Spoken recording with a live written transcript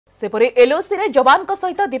सेपरि LOC रे जवान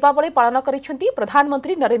सहित दीपावली पालन करिसेंती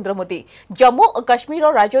प्रधानमंत्री नरेंद्र मोदी। जम्मू और काश्मीर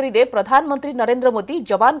राजौरी रे प्रधानमंत्री नरेंद्र मोदी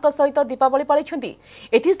जवान सहित दीपावली पालिसेंती।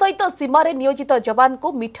 एथि सहित सीमा रे नियोजित जवान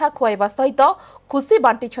को मिठा खुआइबा सहित खुशी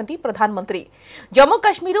बांटिसेंती प्रधानमंत्री। जम्मू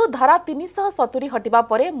काश्मीर धारा 370 हटिबा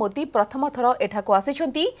परे मोदी प्रथम थर एठाको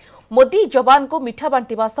आसिसेंती। मोदी जवान को मिठा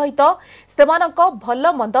बांटिबा सहित सेमानक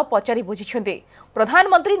भल मंद पचारि बुझिसेंती।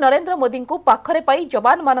 प्रधानमंत्री नरेंद्र मोदी को पाखरे पाई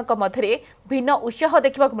जवान मानक मध्यरे भिन्न उत्साह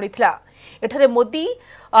देखा मिलता। एठारे मोदी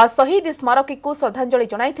शहीद स्मारकी को श्रद्धांजलि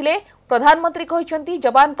जणाइथिले। प्रधानमंत्री कहिसेंती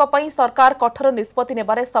जवान को पई सरकार कठोर निष्पत्ति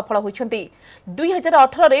नेबारे सफल होइछंती।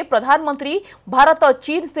 2018 रे प्रधानमंत्री भारत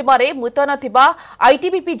चीन सीमा रे मुतयन थिबा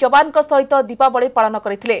आईटीबीपी जवान सहित दीपावली पालन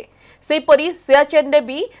करथिले। सेपरी सियाचेन रे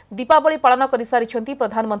भी दीपावली पालन करि सारिछंती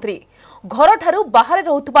प्रधानमंत्री। घर ठारू बाहर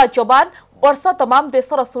रहउतबा जवान वर्ष तमाम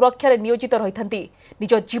देशर सुरक्षा रे नियोजित रहिथंती।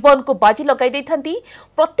 निज जीवन को बाजी लगाई दैथंती।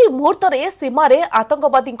 प्रति मुहूर्त रे सीमा रे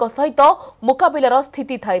आतंकवादी सहित मुकाबिलार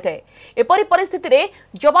स्थिति थाइथे। एपरि परिस्थिति रे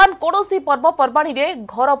जवान कोनोसी पर्व पर्वाणी रे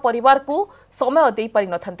घर परिवार को समय देई पारि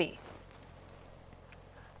नथंती।